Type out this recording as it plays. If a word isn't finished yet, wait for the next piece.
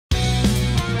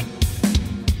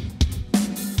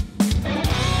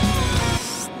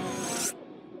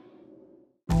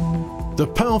The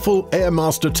powerful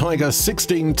Airmaster Tiger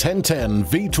 161010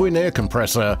 V-twin air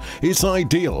compressor is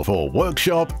ideal for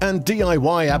workshop and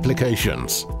DIY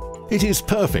applications. It is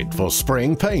perfect for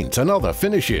spraying paint and other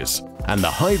finishes, and the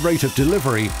high rate of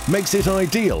delivery makes it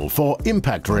ideal for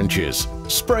impact wrenches,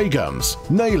 spray guns,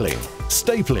 nailing,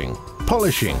 stapling,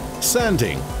 polishing,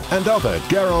 sanding, and other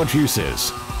garage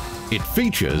uses. It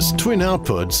features twin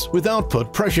outputs with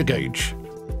output pressure gauge,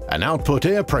 an output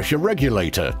air pressure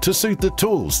regulator to suit the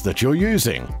tools that you're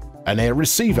using, an air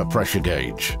receiver pressure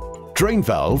gauge, drain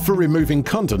valve for removing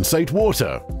condensate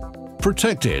water,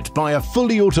 protected by a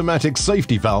fully automatic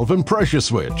safety valve and pressure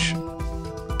switch,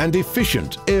 and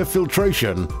efficient air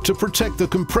filtration to protect the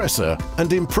compressor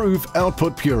and improve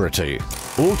output purity,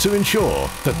 all to ensure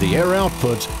that the air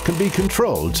output can be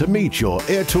controlled to meet your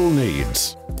air tool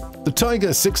needs. The Tiger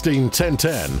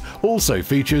 161010 also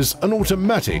features an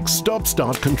automatic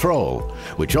stop-start control,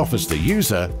 which offers the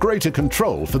user greater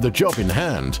control for the job in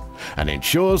hand and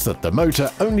ensures that the motor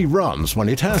only runs when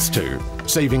it has to,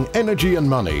 saving energy and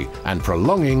money and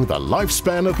prolonging the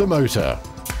lifespan of the motor.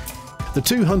 The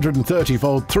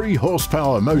 230-volt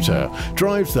 3-horsepower motor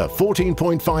drives the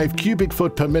 14.5 cubic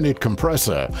foot per minute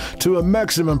compressor to a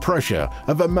maximum pressure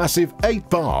of a massive 8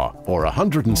 bar or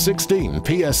 116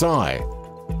 psi.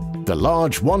 The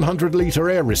large 100-litre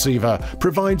air receiver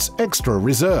provides extra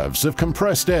reserves of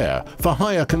compressed air for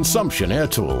higher consumption air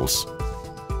tools.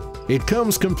 It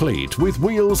comes complete with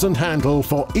wheels and handle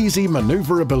for easy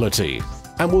manoeuvrability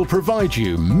and will provide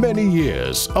you many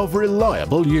years of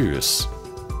reliable use.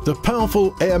 The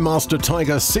powerful Airmaster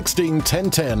Tiger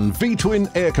 161010 V-twin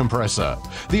air compressor,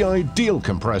 the ideal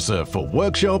compressor for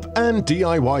workshop and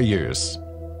DIY use.